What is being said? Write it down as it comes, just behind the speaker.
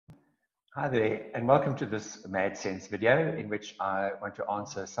Hi there, and welcome to this Mad Sense video in which I want to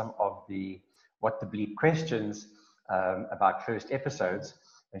answer some of the what the bleep questions about first episodes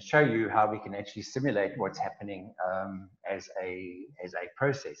and show you how we can actually simulate what's happening as a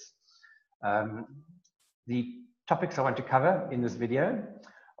process. The topics I want to cover in this video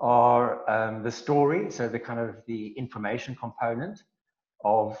are the story, so the kind of the information component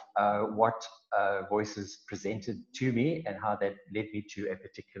of what voices presented to me and how that led me to a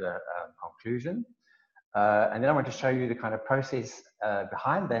particular conclusion. And then I want to show you the kind of process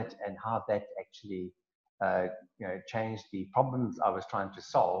behind that and how that actually changed the problems I was trying to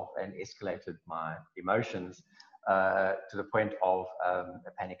solve and escalated my emotions to the point of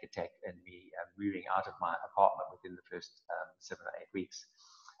a panic attack and me moving out of my apartment within the first 7 or 8 weeks.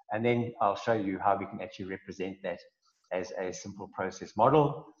 And then I'll show you how we can actually represent that as a simple process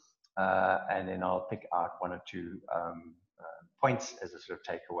model. And then I'll pick out one or two points as a sort of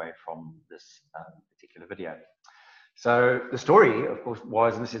takeaway from this particular video. So the story, of course,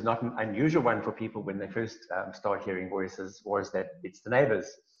 was, and this is not an unusual one for people when they first start hearing voices, was that it's the neighbors.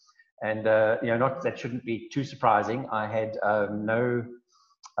 And, not that shouldn't be too surprising. I had no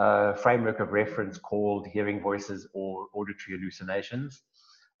framework of reference called hearing voices or auditory hallucinations.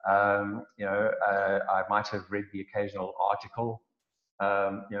 I might have read the occasional article,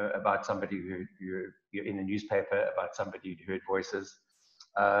 about somebody who in the newspaper about somebody who heard voices.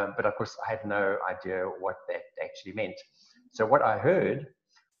 But of course, I had no idea what that actually meant. So what I heard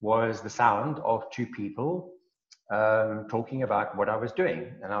was the sound of two people talking about what I was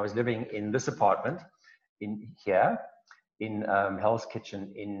doing. And I was living in this apartment in Hell's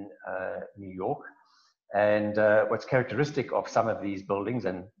Kitchen in New York. And what's characteristic of some of these buildings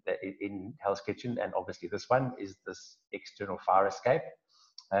and in Hell's Kitchen, and obviously this one, is this external fire escape.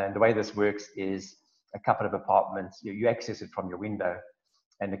 And the way this works is a couple of apartments, you access it from your window,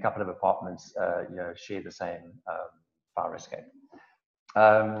 and a couple of apartments share the same fire escape.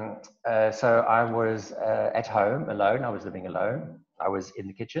 So I was at home alone. I was living alone. I was in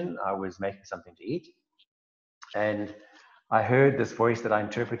the kitchen. I was making something to eat. And I heard this voice that I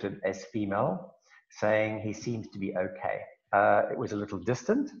interpreted as female saying, "He seems to be okay." It was a little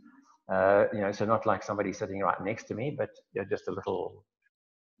distant, so not like somebody sitting right next to me, but just a little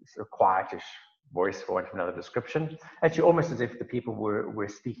sort of quietish voice, for want of another description. Actually, almost as if the people were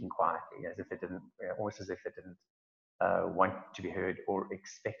speaking quietly, as if they didn't, almost as if they didn't want to be heard or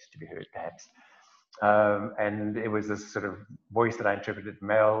expect to be heard, perhaps. And it was this sort of voice that I interpreted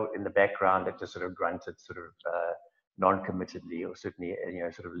male in the background that just sort of grunted, sort of non-committedly, or certainly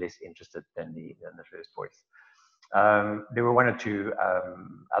sort of less interested than the first voice. There were one or two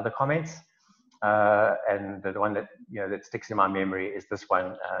other comments, and the one that that sticks in my memory is this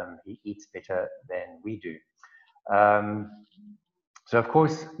one: "He eats better than we do." So of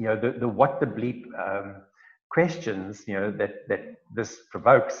course, the what the bleep questions that this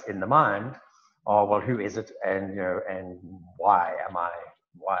provokes in the mind are, well, who is it, and and why am I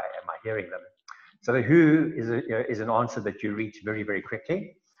hearing them? So the who is an answer that you reach very, very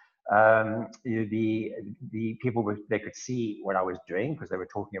quickly. The people, they could see what I was doing because they were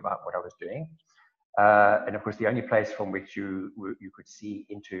talking about what I was doing. And of course, the only place from which you could see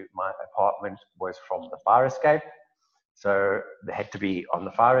into my apartment was from the fire escape. So they had to be on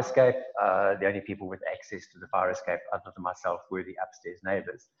the fire escape. The only people with access to the fire escape other than myself were the upstairs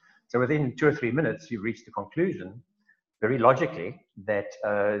neighbors. So within 2 or 3 minutes, you reach the conclusion, very logically, that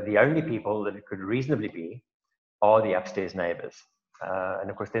the only people that it could reasonably be are the upstairs neighbors. And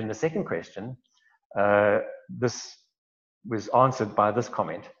of course, then the second question, this was answered by this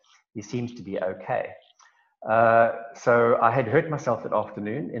comment: "He seems to be okay." So I had hurt myself that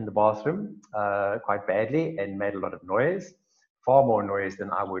afternoon in the bathroom quite badly and made a lot of noise, far more noise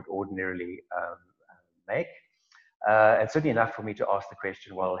than I would ordinarily make. And certainly enough for me to ask the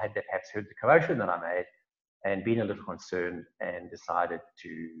question, well, had they perhaps heard the commotion that I made and been a little concerned and decided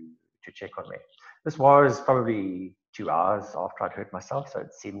to check on me. This was probably 2 hours after I'd hurt myself, so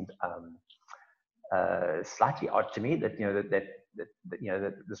it seemed slightly odd to me that that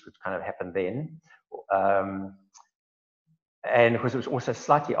this would kind of happen then. And of course, it was also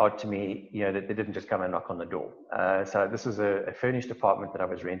slightly odd to me, that they didn't just come and knock on the door. So this was a furnished apartment that I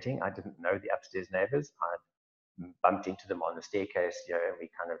was renting. I didn't know the upstairs neighbors. I bumped into them on the staircase, and we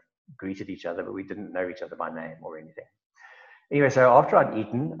kind of greeted each other, but we didn't know each other by name or anything. Anyway, so after I'd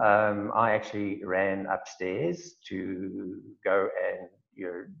eaten, I actually ran upstairs to go and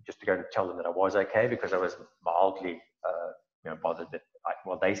just to go and tell them that I was okay, because I was mildly bothered that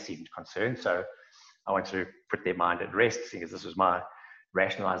they seemed concerned. So I wanted to put their mind at rest, because this was my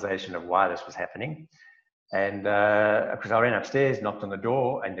rationalization of why this was happening. And because I ran upstairs, knocked on the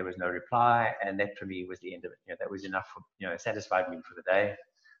door, and there was no reply, and that for me was the end of it. You know, that was enough for, you know, satisfied me for the day.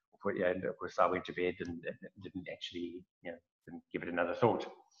 And of course, I went to bed and didn't actually, you know, didn't give it another thought.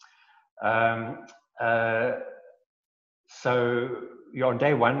 So on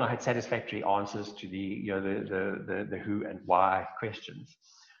day one, I had satisfactory answers to the, you know, the who and why questions.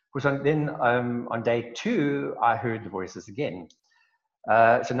 Of course, then on day two, I heard the voices again.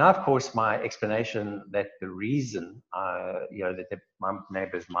 So now, of course, my explanation that the reason, you know, that my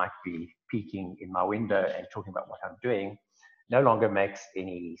neighbors might be peeking in my window and talking about what I'm doing no longer makes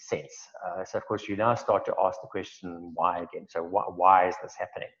any sense. So, of course, you now start to ask the question, why again? So why is this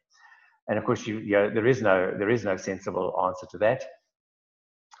happening? And of course, you know, there is no sensible answer to that,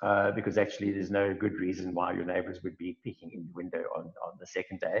 because actually there's no good reason why your neighbors would be peeking in the window on the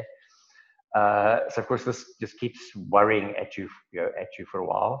second day. So of course this just keeps worrying at you, you know, for a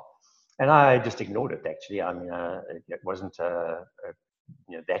while, and I just ignored it. Actually, I mean, it wasn't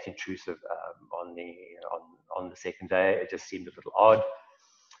you know, that intrusive on the second day. It just seemed a little odd,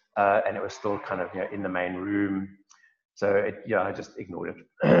 and it was still kind of, you know, in the main room. So yeah, I just ignored it.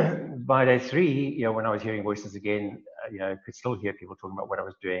 By day three, you know, when I was hearing voices again, you know, I could still hear people talking about what I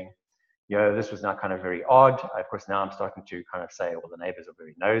was doing. You know, this was now kind of very odd. Of course, now I'm starting to kind of say, well, the neighbors are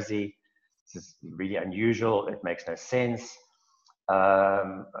very nosy. This is really unusual. It makes no sense.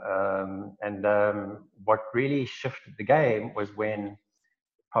 What really shifted the game was when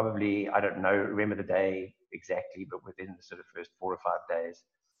probably, I don't know, remember the day exactly, but within the sort of first 4 or 5 days,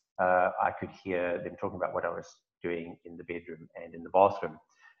 I could hear them talking about what I was doing in the bedroom and in the bathroom.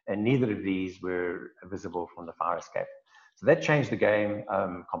 And neither of these were visible from the fire escape. So that changed the game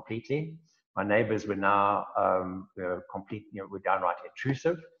completely. My neighbors were now were downright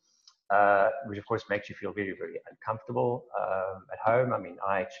intrusive, which of course makes you feel very, very uncomfortable at home. I mean,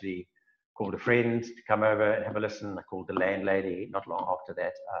 I actually called a friend to come over and have a listen. I called the landlady. Not long after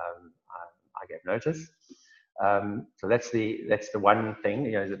that, I gave notice. So that's the one thing.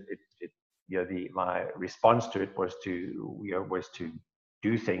 You know, my response to it was to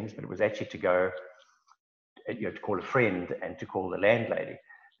do things, but it was actually to go, you know, to call a friend and to call the landlady.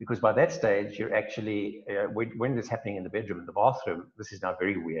 Because by that stage, you're actually, when this is happening in the bedroom and the bathroom, this is now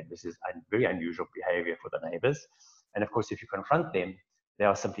very weird. This is a very unusual behavior for the neighbors. And of course, if you confront them, they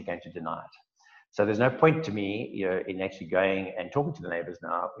are simply going to deny it. So there's no point to me, you know, in actually going and talking to the neighbors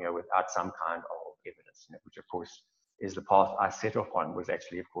now, you know, without some kind of evidence, you know, which of course is the path I set off on, was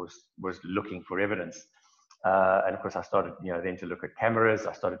actually, of course, was looking for evidence. And of course, I started, you know, then to look at cameras.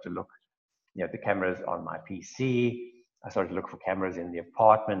 I started to look, you know, the cameras on my PC. I started to look for cameras in the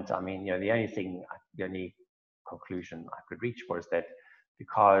apartment. I mean, you know, the only conclusion I could reach was that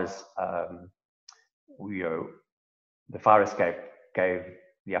because you know, the fire escape gave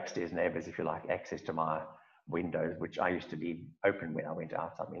the upstairs neighbors, if you like, access to my windows, which I used to leave open when I went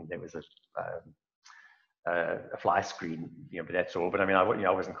out. I mean, there was a fly screen, you know, but that's all. But I mean,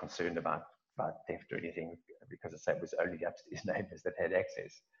 I wasn't concerned about theft or anything, because I said it was only the upstairs neighbors that had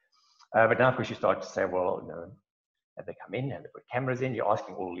access. But now, of course, you start to say, well, you know, have they come in? Have they put cameras in? You're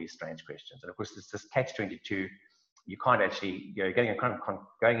asking all these strange questions. And of course, it's this catch-22. You can't actually, you know,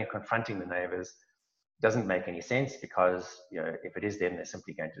 going and confronting the neighbors doesn't make any sense, because, you know, if it is them, they're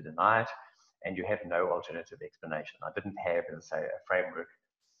simply going to deny it, and you have no alternative explanation. I didn't have, as I say, a framework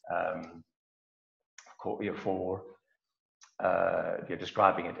for you're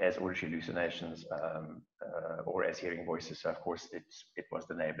describing it as auditory hallucinations or as hearing voices. So of course it was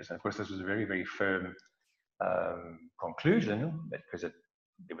the neighbors, and of course this was a very, very firm conclusion, because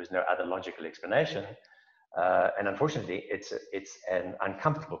there was no other logical explanation, and unfortunately it's an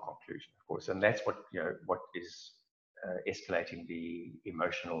uncomfortable conclusion, of course, and that's what, you know, what is escalating the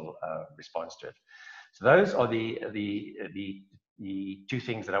emotional response to it. So those are the two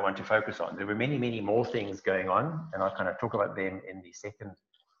things that I want to focus on. There were many, many more things going on, and I'll kind of talk about them in the second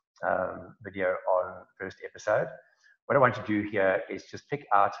video on the first episode. What I want to do here is just pick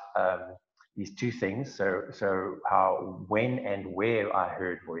out these two things. So how, when and where I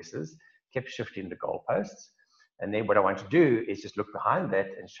heard voices kept shifting the goalposts. And then what I want to do is just look behind that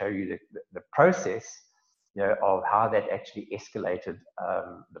and show you the process, you know, of how that actually escalated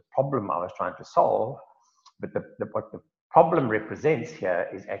the problem I was trying to solve. But what the problem represents here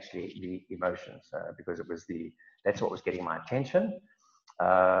is actually the emotions, because that's what was getting my attention.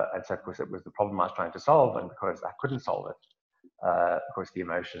 And so, of course, it was the problem I was trying to solve, and because I couldn't solve it, of course, the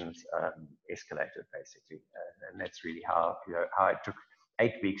emotions escalated, basically. And that's really how, you know, how it took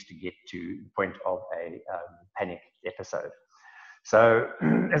 8 weeks to get to the point of a panic episode. So,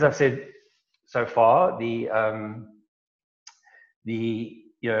 as I've said so far, the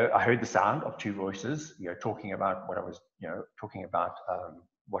I heard the sound of two voices, talking about what I was,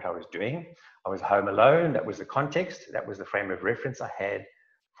 what I was doing. I was home alone. That was the context. That was the frame of reference I had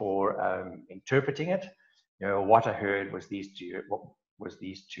for interpreting it. What I heard was these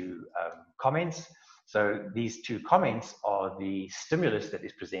two comments. So these two comments are the stimulus that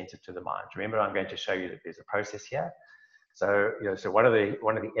is presented to the mind. Remember, I'm going to show you that there's a process here. So, so one of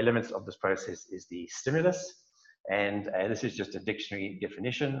the elements of this process is the stimulus. And this is just a dictionary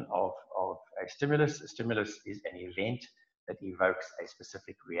definition of a stimulus. A stimulus is an event that evokes a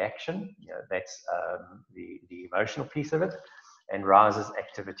specific reaction. That's the emotional piece of it, and rouses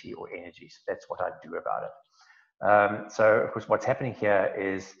activity or energy. So that's what I do about it. So, of course, what's happening here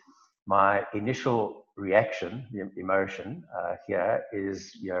is my initial reaction, the emotion here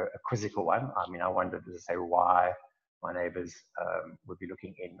is a quizzical one. I mean, I wondered, to say, why my neighbors would be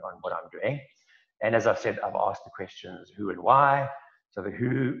looking in on what I'm doing. And as I've said, I've asked the questions who and why. So the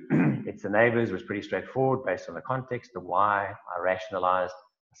who, it's the neighbors, was pretty straightforward based on the context. The why, I rationalized.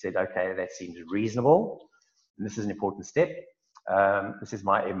 I said, okay, that seems reasonable. And this is an important step. This is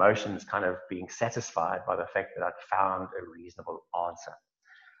my emotions kind of being satisfied by the fact that I'd found a reasonable answer.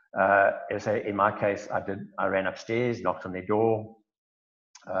 So in my case, I ran upstairs, knocked on their door,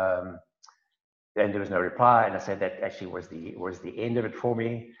 and there was no reply. And I said that actually was the end of it for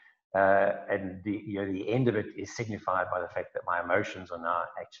me. And the end of it is signified by the fact that my emotions are now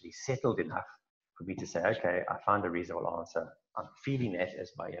actually settled enough for me to say, okay, I found a reasonable answer. I'm feeling that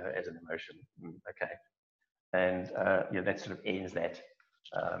as as an emotion. Okay, and that sort of ends that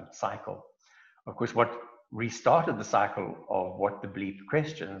cycle. Of course, what restarted the cycle of what the bleep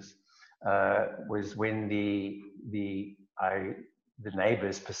questions was when the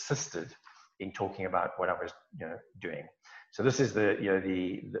neighbors persisted in talking about what I was doing. So this is the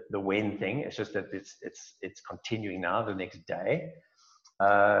when thing. It's just that it's continuing now the next day.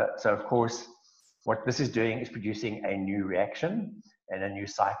 So of course, what this is doing is producing a new reaction and a new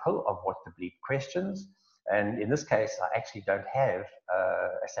cycle of what the bleep questions. And in this case, I actually don't have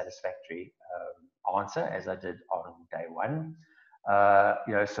a satisfactory answer as I did on day one.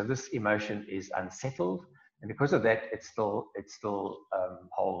 So this emotion is unsettled, and because of that, it still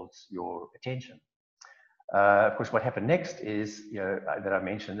holds your attention. Of course, what happened next is, that I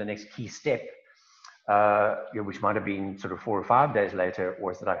mentioned, the next key step, which might have been sort of 4 or 5 days later,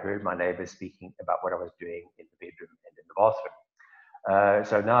 was that I heard my neighbors speaking about what I was doing in the bedroom and in the bathroom.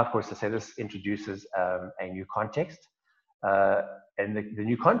 So now, of course, I say this introduces a new context. And the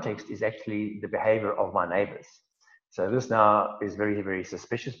new context is actually the behavior of my neighbors. So this now is very, very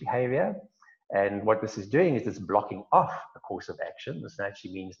suspicious behavior. And what this is doing is it's blocking off the course of action. This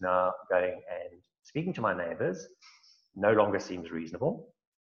actually means now going and speaking to my neighbors no longer seems reasonable.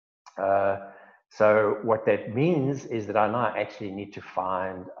 So what that means is that I now actually need to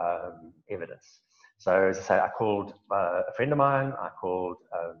find evidence. So as I say, I called a friend of mine, I called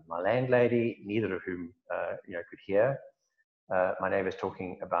my landlady, neither of whom could hear my neighbors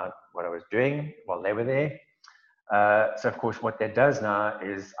talking about what I was doing while they were there. So of course, what that does now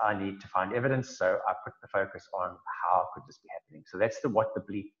is I need to find evidence. So I put the focus on how could this be happening. So that's what the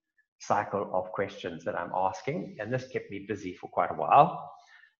bleep cycle of questions that I'm asking. And this kept me busy for quite a while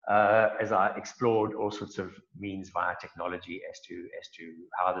as I explored all sorts of means via technology as to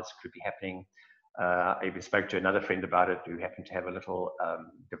how this could be happening. I even spoke to another friend about it who happened to have a little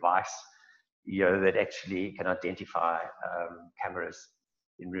device that actually can identify cameras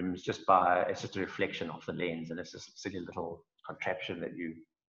in rooms it's just a reflection of the lens, and it's a silly little contraption that you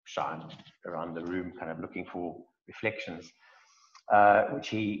shine around the room, kind of looking for reflections, which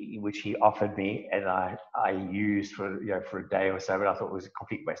he offered me, and I used for a day or so, but I thought it was a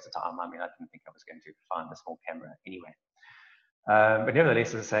complete waste of time. I mean, I didn't think I was going to find a small camera anyway. But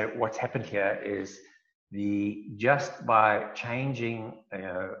nevertheless, as I say, what's happened here is just by changing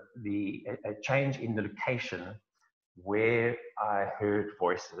a change in the location where I heard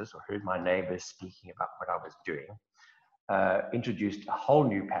voices or heard my neighbors speaking about what I was doing, introduced a whole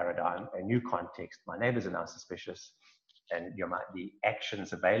new paradigm, a new context. My neighbors are now suspicious, and the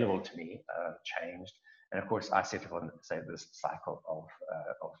actions available to me changed. And of course, I set on, say, this cycle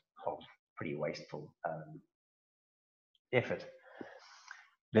of pretty wasteful effort.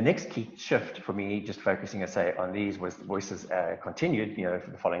 The next key shift for me, just focusing, I say, on these, was the voices continued,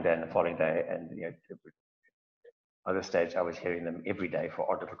 for the following day and the following day, and at this stage, I was hearing them every day for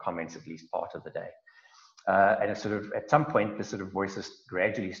odd little comments, at least part of the day. And it sort of, at some point, the sort of voices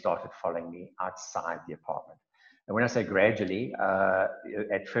gradually started following me outside the apartment. And when I say gradually,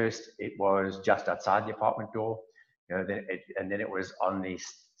 at first it was just outside the apartment door, and then it was on the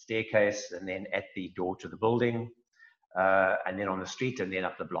staircase, and then at the door to the building. and then on the street, and then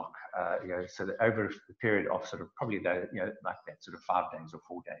up the block. So that over the period of sort of probably like that sort of 5 days or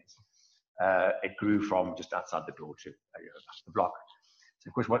 4 days, it grew from just outside the door to up the block. So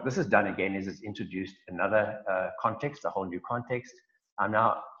of course, what this has done again is it's introduced another context, a whole new context. I'm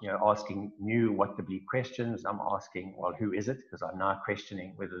now asking new what the bleep questions. I'm asking, well, who is it? Because I'm now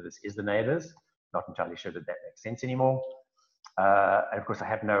questioning whether this is the neighbors. Not entirely sure that makes sense anymore. And of course, I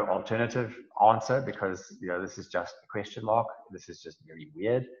have no alternative answer because this is just a question mark. This is just very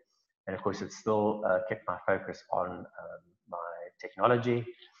weird. And of course, it's still kept my focus on my technology.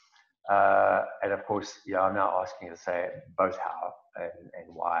 And of course, I'm now asking to say both how and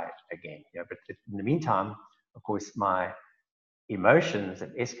why again. But in the meantime, of course, my emotions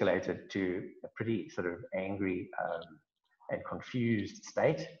have escalated to a pretty sort of angry and confused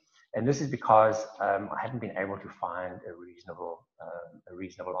state. And this is because I haven't been able to find a reasonable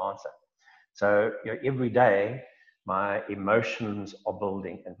answer. So every day, my emotions are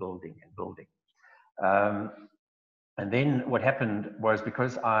building and building and building. And then what happened was,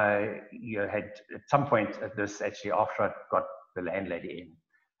 because I had at some point at this, actually after I got the landlady in,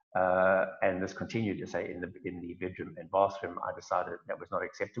 and this continued to say in the bedroom and bathroom, I decided that was not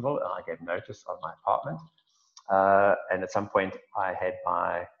acceptable, and I gave notice of my apartment. And at some point, I had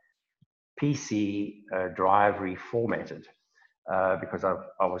my PC drive reformatted because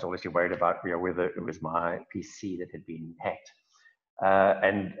I was obviously worried about whether it was my PC that had been hacked.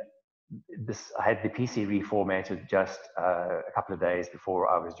 And I had the PC reformatted just a couple of days before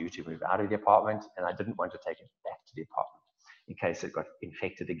I was due to move out of the apartment, and I didn't want to take it back to the apartment in case it got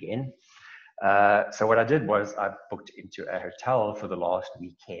infected again. So what I did was I booked into a hotel for the last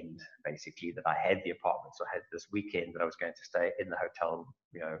weekend, basically, that I had the apartment. So I had this weekend that I was going to stay in the hotel,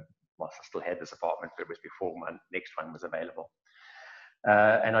 whilst I still had this apartment, but it was before my next one was available.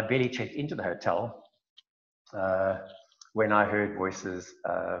 And I barely checked into the hotel when I heard voices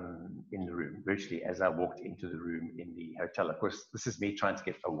in the room, virtually as I walked into the room in the hotel. Of course, this is me trying to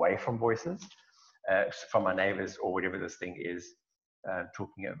get away from voices, from my neighbors or whatever this thing is,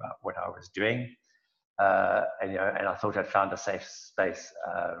 talking about what I was doing. And I thought I'd found a safe space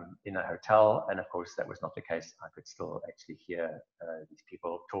in a hotel. And of course, that was not the case. I could still actually hear these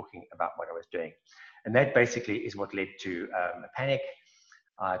people talking about what I was doing. And that basically is what led to a panic.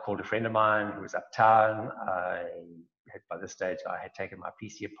 I called a friend of mine who was uptown. By this stage, I had taken my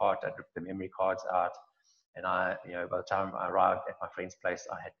PC apart. I ripped the memory cards out. And by the time I arrived at my friend's place,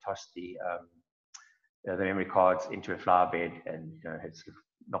 I had tossed the memory cards into a flower bed and had sort of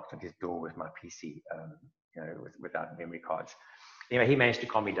knocked on his door with my PC, without memory cards. Anyway, he managed to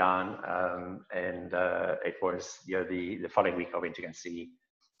calm me down, and it was the following week I went to go and see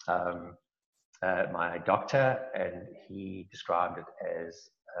my doctor, and he described it as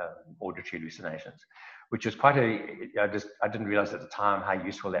auditory hallucinations, which was quite I didn't realize at the time how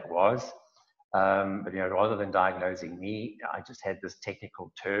useful that was. But rather than diagnosing me, I just had this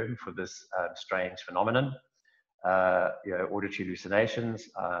technical term for this strange phenomenon. Auditory hallucinations.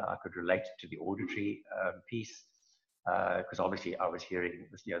 I could relate to the auditory piece because obviously I was hearing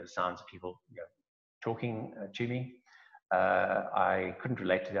the sounds of people talking to me. I couldn't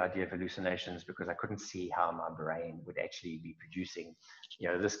relate to the idea of hallucinations because I couldn't see how my brain would actually be producing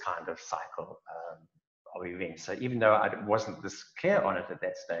this kind of cycle of events. So even though I wasn't this clear on it at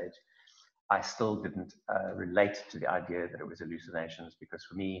that stage, I still didn't relate to the idea that it was hallucinations, because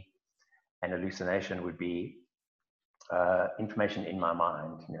for me, an hallucination would be information in my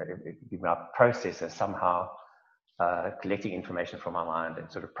mind. It would be my processor somehow collecting information from my mind and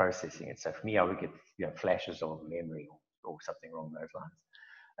sort of processing it. So for me, I would get flashes of memory or something along those lines.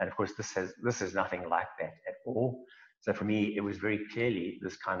 And of course, this is nothing like that at all. So for me, it was very clearly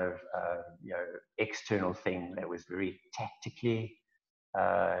this kind of external thing that was very tactically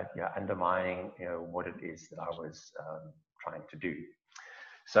undermining what it is that I was trying to do.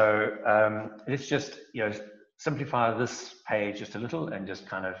 So let's just simplify this page just a little and just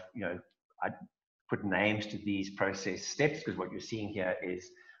kind of I put names to these process steps, because what you're seeing here is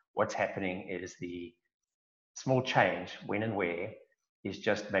what's happening is the small change when and where is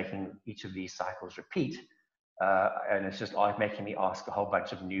just making each of these cycles repeat. And it's just like making me ask a whole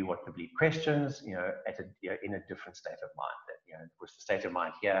bunch of new what the bleep questions, in a different state of mind. That, of course, the state of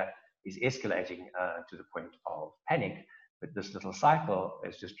mind here is escalating to the point of panic, but this little cycle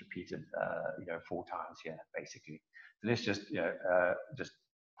is just repeated, 4 times here, basically. So let's just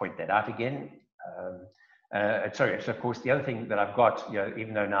point that out again. Sorry, so of course, the other thing that I've got,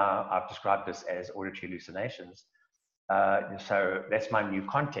 even though now I've described this as auditory hallucinations, so that's my new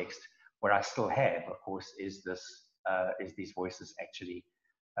context. What I still have, of course, is these voices actually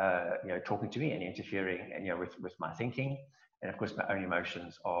talking to me and interfering, and with my thinking. And of course, my own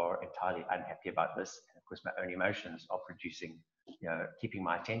emotions are entirely unhappy about this. And of course, my own emotions are producing, keeping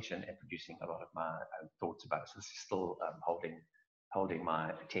my attention and producing a lot of my own thoughts about it. So this is still holding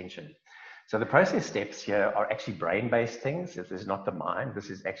my attention. So the process steps here are actually brain-based things. This is not the mind. This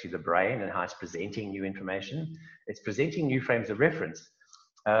is actually the brain and how it's presenting new information. It's presenting new frames of reference.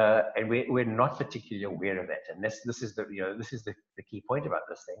 And we're not particularly aware of that. And this is the key point about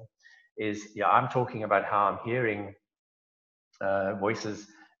this thing is, I'm talking about how I'm hearing voices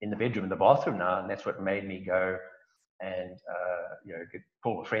in the bedroom, in the bathroom now, and that's what made me go and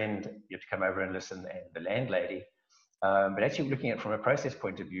call a friend, you have to come over and listen, and the landlady. But actually looking at it from a process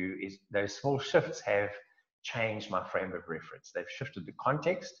point of view, is those small shifts have changed my frame of reference. They've shifted the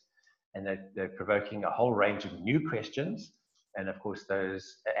context, and they're provoking a whole range of new questions, and of course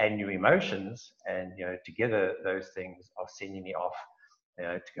those and new emotions, and together those things are sending me off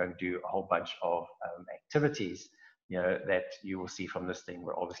to go and do a whole bunch of activities that you will see from this thing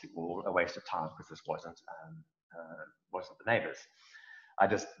were obviously all a waste of time, because this wasn't the neighbors. I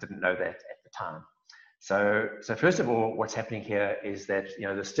just didn't know that at the time. So first of all, what's happening here is that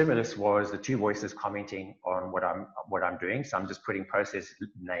the stimulus was the two voices commenting on what I'm doing. So I'm just putting process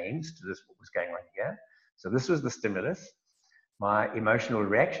names to this, what was going on here. So this was the stimulus. My emotional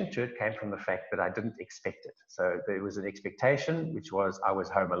reaction to it came from the fact that I didn't expect it. So there was an expectation, which was I was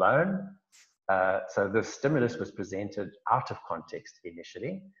home alone. So the stimulus was presented out of context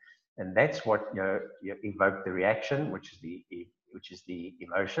initially, and that's what evoked the reaction, which is the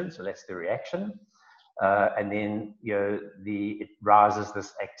emotion. So that's the reaction. And then it rises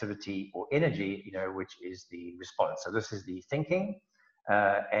this activity or energy, which is the response. So this is the thinking,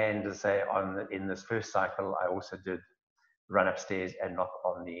 and as I say, in this first cycle, I also did run upstairs and knock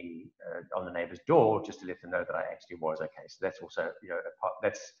on the neighbor's door just to let them know that I actually was okay. So that's also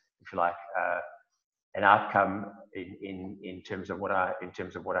that's, if you like, an outcome in terms of what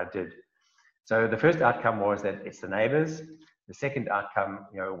I did. So the first outcome was that it's the neighbors. The second outcome,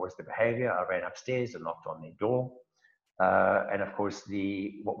 was the behavior. I ran upstairs and knocked on their door. And of course,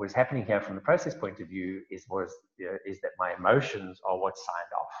 what was happening here from the process point of view is that my emotions are what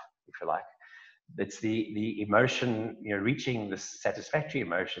signed off, if you like. It's the emotion, reaching the satisfactory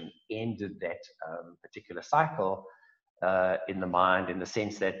emotion ended that particular cycle in the mind, in the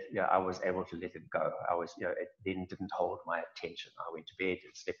sense that I was able to let it go. It then didn't hold my attention. I went to bed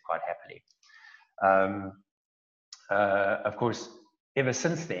and slept quite happily. Of course, ever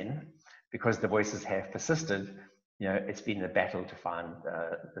since then, because the voices have persisted, it's been a battle to find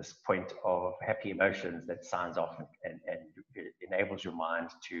this point of happy emotions that signs off and it enables your mind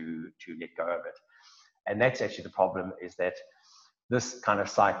to let go of it. And that's actually the problem, is that this kind of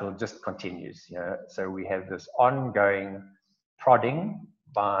cycle just continues. So we have this ongoing prodding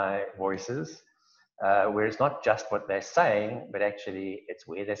by voices, where it's not just what they're saying, but actually it's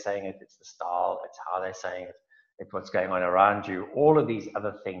where they're saying it, it's the style, it's how they're saying it, it's what's going on around you. All of these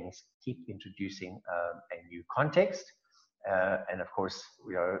other things keep introducing a new context. And of course,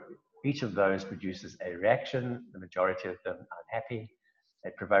 each of those produces a reaction. The majority of them are unhappy.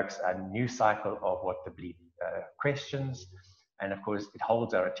 It provokes a new cycle of what the bleep questions. And of course, it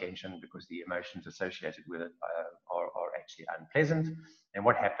holds our attention because the emotions associated with it are actually unpleasant. And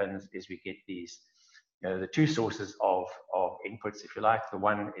what happens is we get these, the two sources of inputs, if you like. The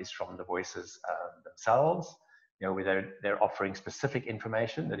one is from the voices themselves, where they're offering specific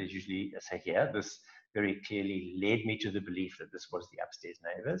information that is usually, say here, this very clearly led me to the belief that this was the upstairs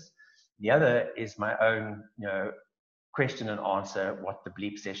neighbors. The other is my own, question and answer, what the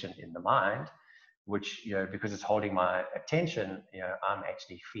bleep session in the mind, which, because it's holding my attention, I'm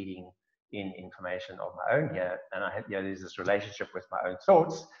actually feeding in information of my own here. And I have, there's this relationship with my own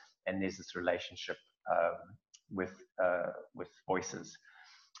thoughts, and there's this relationship with voices.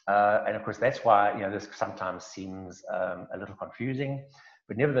 And of course, that's why, this sometimes seems a little confusing,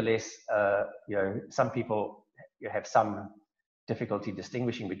 but nevertheless, some people have some difficulty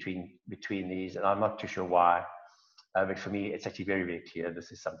distinguishing between these, and I'm not too sure why. But for me, it's actually very, very clear. This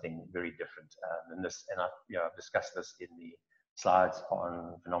is something very different than this, and I've discussed this in the slides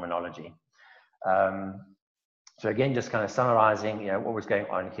on phenomenology. So again, just kind of summarizing, what was going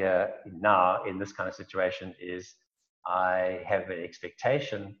on here now in this kind of situation is I have an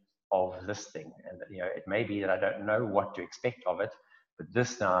expectation of this thing, and it may be that I don't know what to expect of it, but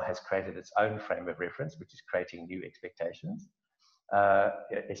this now has created its own frame of reference, which is creating new expectations.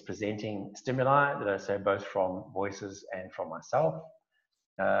 It's presenting stimuli that I say both from voices and from myself,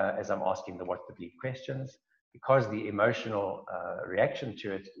 as I'm asking the what the bleep questions. Because the emotional reaction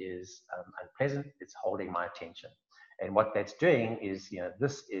to it is unpleasant, it's holding my attention. And what that's doing is,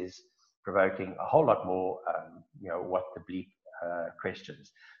 this is provoking a whole lot more, what the bleep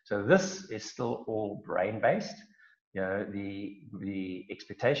questions. So this is still all brain-based. The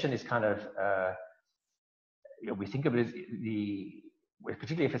expectation is kind of, we think of it as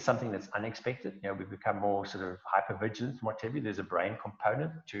particularly if it's something that's unexpected, we become more sort of hypervigilant and what have you. There's a brain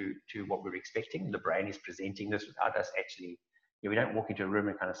component to what we're expecting. The brain is presenting this without us actually, we don't walk into a room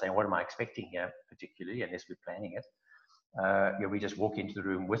and kind of say, what am I expecting here particularly, unless we're planning it. We just walk into the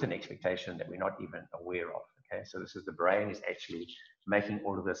room with an expectation that we're not even aware of. Okay, so this is the brain is actually making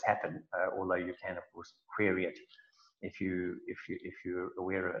all of this happen, although you can of course query it if you're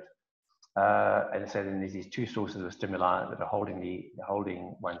aware of it. And so then there's these two sources of stimuli that are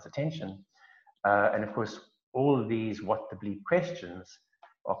holding one's attention. And of course, all of these what the bleep questions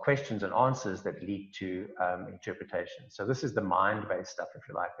are questions and answers that lead to interpretation. So this is the mind-based stuff, if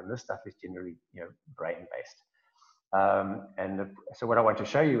you like, and this stuff is generally, brain-based. So what I want to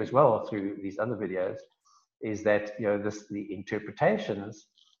show you as well through these other videos is that, the interpretations,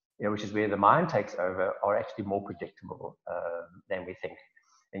 which is where the mind takes over, are actually more predictable than we think.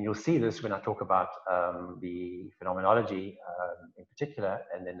 And you'll see this when I talk about the phenomenology in particular,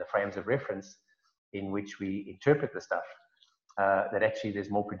 and then the frames of reference in which we interpret the stuff, that actually there's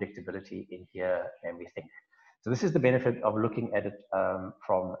more predictability in here than we think. So this is the benefit of looking at it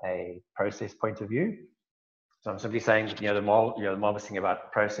from a process point of view. So I'm simply saying, the marvelous thing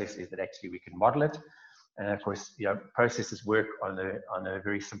about process is that actually we can model it. And of course, processes work on a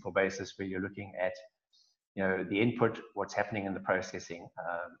very simple basis where you're looking at the input, what's happening in the processing,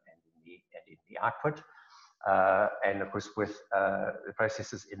 and in the output. And of course, with the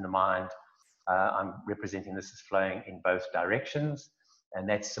processes in the mind, I'm representing this as flowing in both directions. And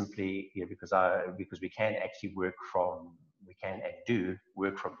that's simply because we can actually work from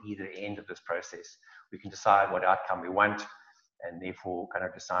either end of this process. We can decide what outcome we want, and therefore kind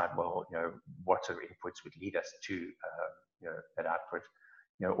of decide, well, what sort of inputs would lead us to that output,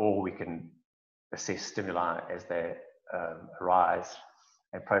 or we can assess stimuli as they arise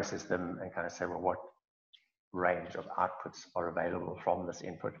and process them and kind of say, well, what range of outputs are available from this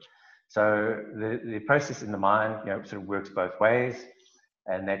input. So the process in the mind, sort of works both ways,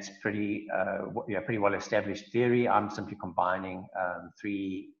 and that's pretty well established theory. I'm simply combining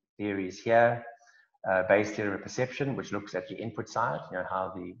three theories here. Bayes' theory of perception, which looks at the input side,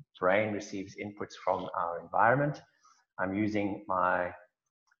 how the brain receives inputs from our environment. I'm using my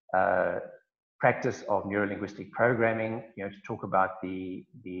practice of neurolinguistic programming, to talk about the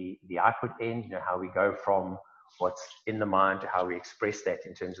output end, how we go from what's in the mind to how we express that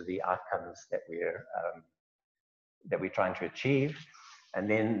in terms of the outcomes that we're trying to achieve. And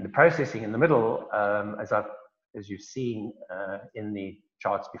then the processing in the middle, as you've seen in the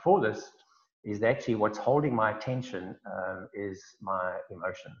charts before this, is actually what's holding my attention is my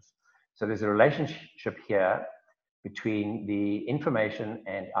emotions. So there's a relationship here between the information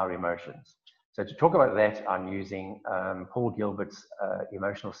and our emotions. So to talk about that, I'm using Paul Gilbert's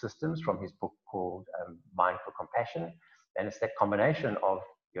emotional systems from his book called Mind for Compassion. And it's that combination of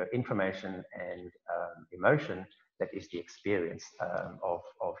information and emotion that is the experience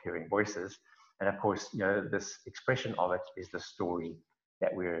of hearing voices. And of course, this expression of it is the story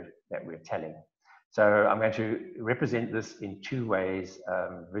that we're telling. So I'm going to represent this in two ways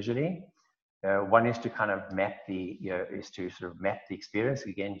visually. One is to kind of map the experience,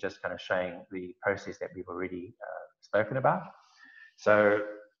 again, just kind of showing the process that we've already spoken about. So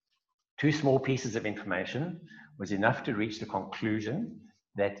 2 small pieces of information was enough to reach the conclusion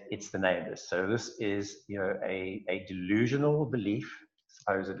that it's the neighbors. So this is, a delusional belief,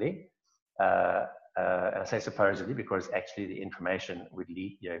 supposedly. I say supposedly because actually the information would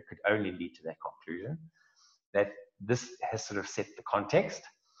lead, could only lead to that conclusion. That this has sort of set the context.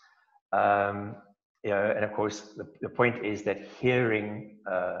 And of course, the point is that hearing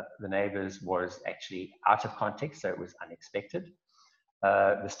the neighbors was actually out of context, so it was unexpected.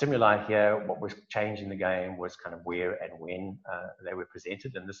 The stimuli here, what was changing the game was kind of where and when they were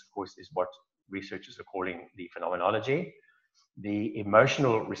presented. And this, of course, is what researchers are calling the phenomenology. The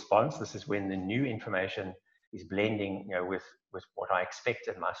emotional response, this is when the new information is blending with what I expect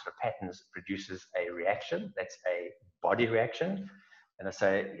and my sort of patterns, produces a reaction. That's a body reaction. And I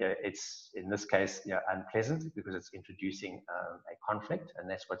say it's, in this case, unpleasant because it's introducing a conflict, and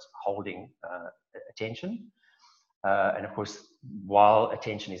that's what's holding attention. And of course, while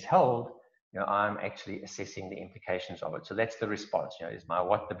attention is held, I'm actually assessing the implications of it. So that's the response, is my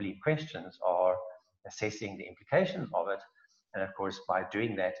what the bleep questions are assessing the implications of it. And of course, by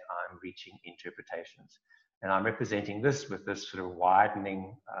doing that, I'm reaching interpretations. And I'm representing this with this sort of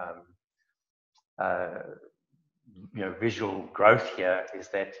widening visual growth here is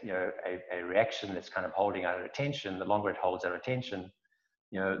that, a reaction that's kind of holding our attention, the longer it holds our attention,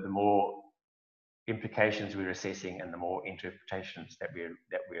 the more implications we're assessing and the more interpretations that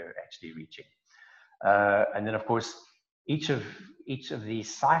we're actually reaching. And then, of course, each of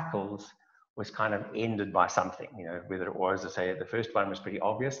these cycles was kind of ended by something, whether it was, to say, the first one was pretty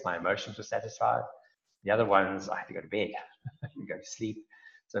obvious, my emotions were satisfied. The other ones, I had to go to bed, go to sleep.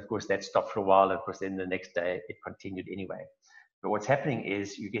 So, of course, that stopped for a while. And of course, then the next day it continued anyway. But what's happening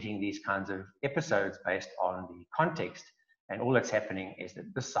is you're getting these kinds of episodes based on the context. And all that's happening is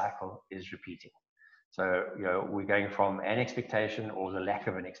that this cycle is repeating. So, we're going from an expectation or the lack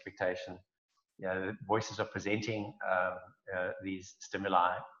of an expectation. The voices are presenting these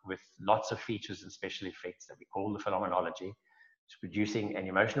stimuli with lots of features and special effects that we call the phenomenology. It's producing an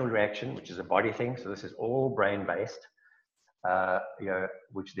emotional reaction, which is a body thing. So this is all brain-based,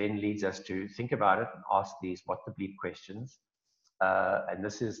 which then leads us to think about it and ask these what the bleep questions. And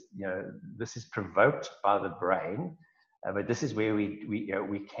this is provoked by the brain. But this is where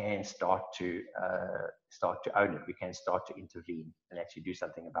we can start to own it. We can start to intervene and actually do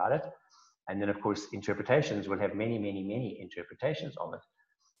something about it. And then, of course, interpretations will have many, many, many interpretations of it.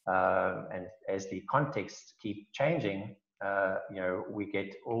 And as the contexts keep changing, we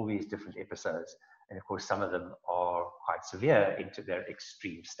get all these different episodes. And of course, some of them are quite severe into their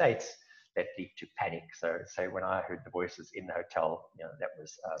extreme states that lead to panic. So, say when I heard the voices in the hotel, that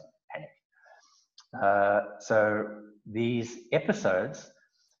was panic. So these episodes,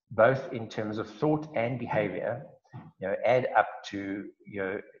 both in terms of thought and behavior, add up to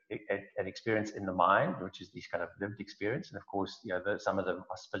an experience in the mind, which is this kind of lived experience. And of course, some of them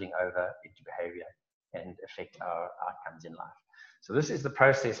are spilling over into behavior and affect our outcomes in life. So this is the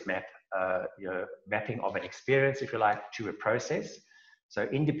process map, mapping of an experience, if you like, to a process. So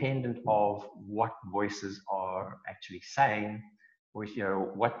independent of what voices are actually saying, which,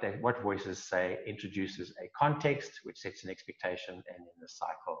 what voices say introduces a context, which sets an expectation, and then the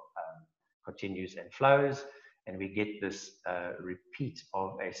cycle continues and flows. And we get this repeat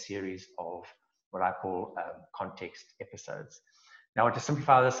of a series of what I call context episodes. Now, I want to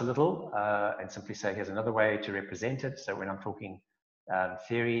simplify this a little and simply say, here's another way to represent it. So when I'm talking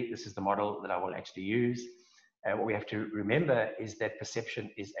theory, this is the model that I will actually use. What we have to remember is that perception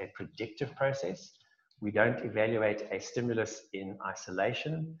is a predictive process. We don't evaluate a stimulus in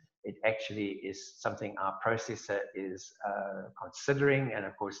isolation. It actually is something our processor is considering. And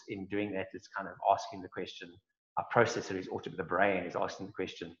of course, in doing that, it's kind of asking the question. Our processor is the brain is asking the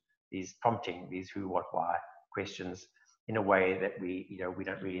question, is prompting these who, what, why questions in a way that we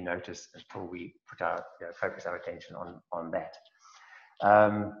don't really notice until we put our focus our attention on that.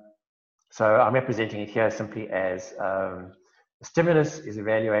 So I'm representing it here simply as the stimulus is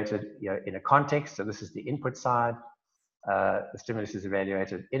evaluated in a context. So this is the input side. The stimulus is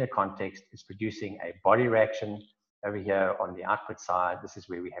evaluated in a context. It's producing a body reaction. Over here on the output side, this is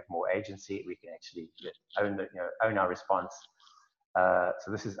where we have more agency. We can actually own our response.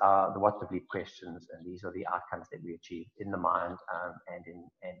 So this is the what the bleep questions, and these are the outcomes that we achieve in the mind and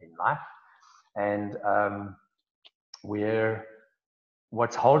in life. And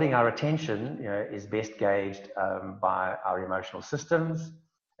what's holding our attention is best gauged by our emotional systems.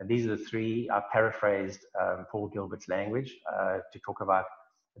 And these are the three. I paraphrased Paul Gilbert's language to talk about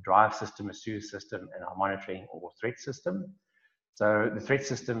a drive system, a soothe system, and our monitoring or threat system. So the threat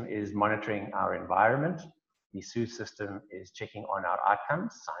system is monitoring our environment. The soothe system is checking on our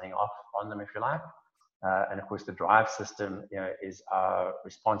outcomes, signing off on them, if you like. And of course, the drive system is our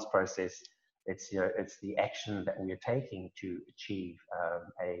response process. It's the action that we are taking to achieve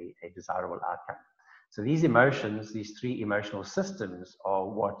a desirable outcome. So these emotions, these three emotional systems, are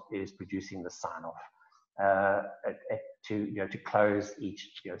what is producing the sign-off to close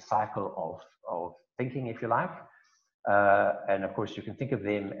each cycle of thinking, if you like. And of course, you can think of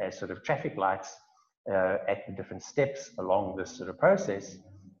them as sort of traffic lights at the different steps along this sort of process.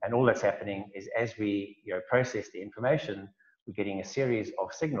 And all that's happening is as we process the information, we're getting a series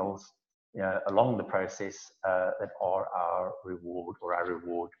of signals along the process that are our reward or our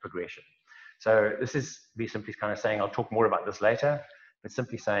reward progression. So this is me simply kind of saying, I'll talk more about this later, but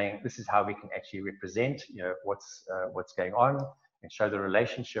simply saying this is how we can actually represent what's going on and show the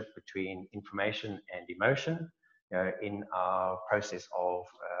relationship between information and emotion in our process of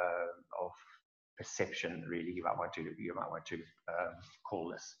perception. Really, you might want to call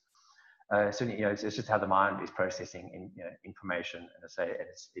this. So it's just how the mind is processing information, and I say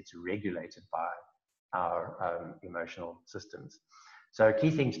it's regulated by our emotional systems. So a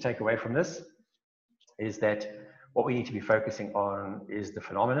key thing to take away from this is that what we need to be focusing on is the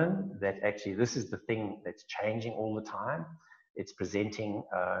phenomenon that actually this is the thing that's changing all the time. It's presenting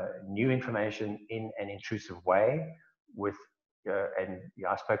new information in an intrusive way with, and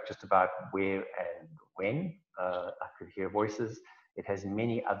I spoke just about where and when I could hear voices. It has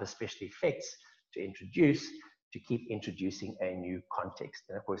many other special effects to introduce, to keep introducing a new context.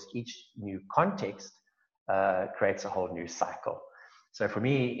 And of course, each new context creates a whole new cycle. So for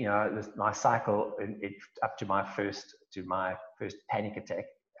me, my cycle, up to my first panic attack,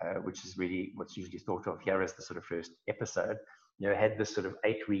 which is really what's usually thought of here as the sort of first episode, had this sort of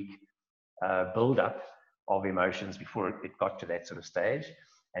 8-week build-up of emotions before it got to that sort of stage.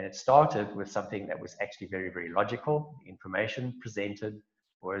 And it started with something that was actually very, very logical. The information presented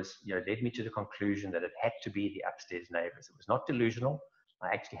was, led me to the conclusion that it had to be the upstairs neighbors. It was not delusional.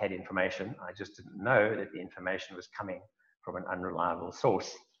 I actually had information. I just didn't know that the information was coming from an unreliable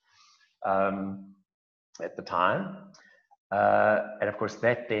source at the time. And of course,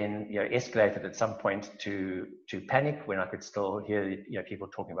 that then escalated at some point to panic, when I could still hear people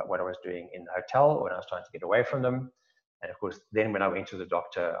talking about what I was doing in the hotel when I was trying to get away from them. And of course, then when I went to the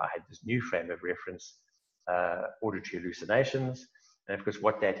doctor, I had this new frame of reference, auditory hallucinations. And of course,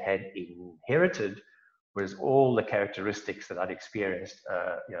 what that had inherited was all the characteristics that I'd experienced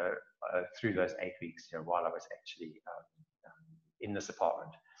through those 8 weeks while I was actually in this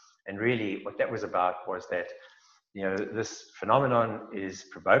apartment. And really what that was about was that this phenomenon is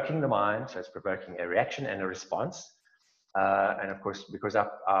provoking the mind, so it's provoking a reaction and a response. And of course, because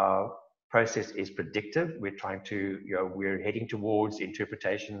our process is predictive, we're trying to, we're heading towards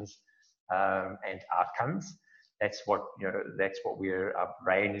interpretations and outcomes. That's what, our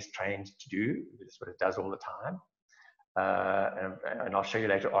brain is trained to do. That's what it does all the time. And I'll show you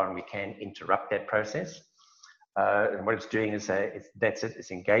later on, we can interrupt that process. And what it's doing is,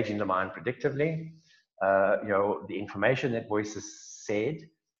 it's engaging the mind predictively. The information that voices said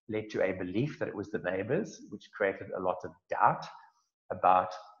led to a belief that it was the neighbors, which created a lot of doubt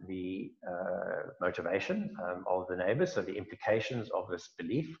about the motivation of the neighbors. So the implications of this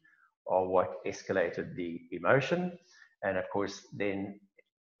belief are what escalated the emotion. And of course, then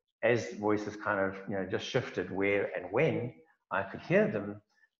as voices kind of just shifted where and when I could hear them,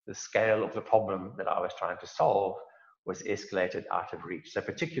 the scale of the problem that I was trying to solve was escalated out of reach. So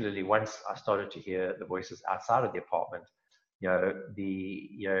particularly once I started to hear the voices outside of the apartment, the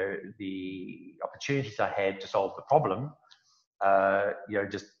opportunities I had to solve the problem,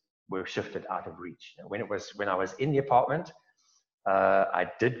 just were shifted out of reach. When I was in the apartment, I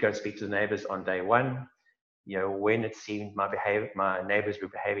did go speak to the neighbors on day one. When it seemed my neighbors were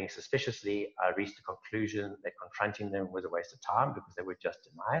behaving suspiciously, I reached the conclusion that confronting them was a waste of time because they would just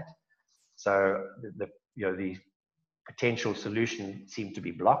deny it. So the potential solution seemed to be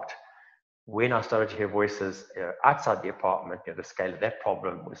blocked. When I started to hear voices outside the apartment, the scale of that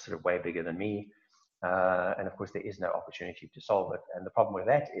problem was sort of way bigger than me. And of course, there is no opportunity to solve it. And the problem with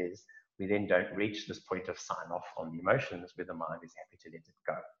that is we then don't reach this point of sign off on the emotions where the mind is happy to let it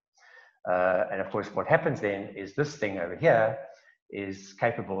go. And of course, what happens then is this thing over here is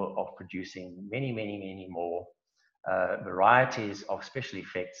capable of producing many, many, many more varieties of special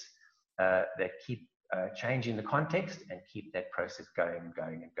effects that keep changing the context and keep that process going and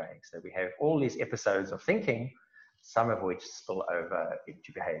going and going. So we have all these episodes of thinking, some of which spill over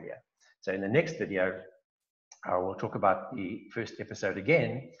into behavior. So in the next video, I will talk about the first episode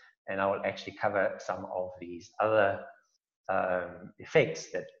again, and I will actually cover some of these other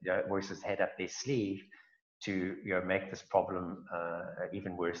effects that voices had up their sleeve to make this problem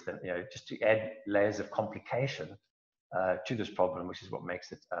even worse than, just to add layers of complication to this problem, which is what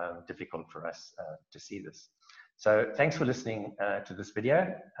makes it difficult for us to see this. So thanks for listening to this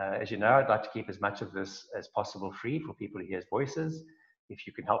video. As you know, I'd like to keep as much of this as possible free for people to hear voices. If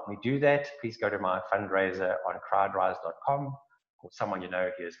you can help me do that, please go to my fundraiser on crowdrise.com, or someone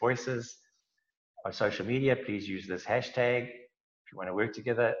hears voices. On social media, please use this hashtag. If you want to work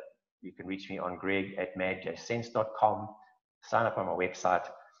together, you can reach me on greg@mad-sense.com, sign up on my website.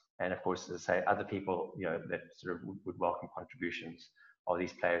 And of course, as I say, other people that sort of would welcome contributions are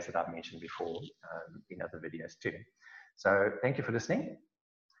these players that I've mentioned before in other videos too. So thank you for listening,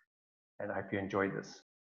 and I hope you enjoyed this.